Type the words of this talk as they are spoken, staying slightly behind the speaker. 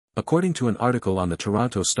According to an article on the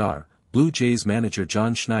Toronto Star, Blue Jays manager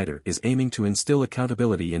John Schneider is aiming to instill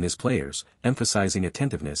accountability in his players, emphasizing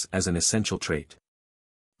attentiveness as an essential trait.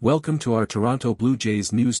 Welcome to our Toronto Blue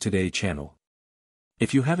Jays News Today channel.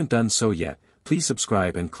 If you haven't done so yet, please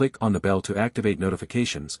subscribe and click on the bell to activate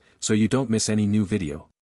notifications, so you don't miss any new video.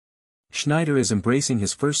 Schneider is embracing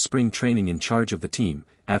his first spring training in charge of the team,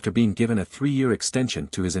 after being given a 3-year extension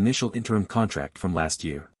to his initial interim contract from last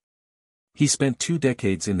year. He spent 2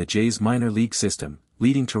 decades in the Jays minor league system,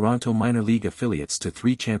 leading Toronto minor league affiliates to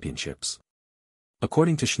 3 championships.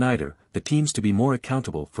 According to Schneider, the team's to be more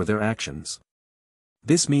accountable for their actions.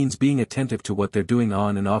 This means being attentive to what they're doing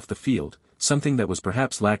on and off the field, something that was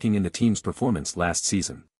perhaps lacking in the team's performance last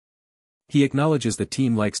season. He acknowledges the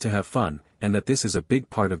team likes to have fun, and that this is a big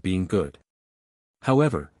part of being good.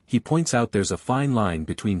 However, he points out there's a fine line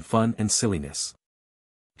between fun and silliness.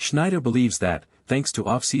 Schneider believes that, thanks to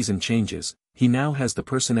off-season changes, he now has the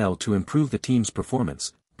personnel to improve the team's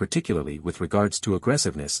performance, particularly with regards to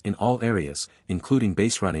aggressiveness in all areas, including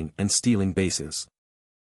base running and stealing bases.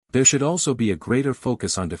 There should also be a greater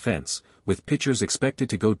focus on defense, with pitchers expected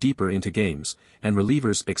to go deeper into games, and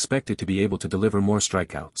relievers expected to be able to deliver more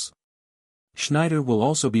strikeouts. Schneider will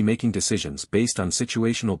also be making decisions based on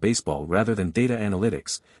situational baseball rather than data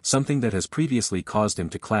analytics, something that has previously caused him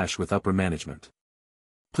to clash with upper management.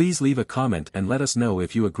 Please leave a comment and let us know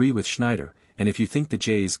if you agree with Schneider, and if you think the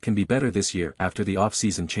Jays can be better this year after the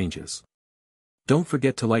off-season changes. Don't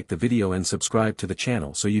forget to like the video and subscribe to the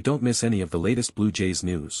channel so you don't miss any of the latest Blue Jays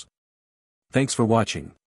news. Thanks for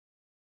watching.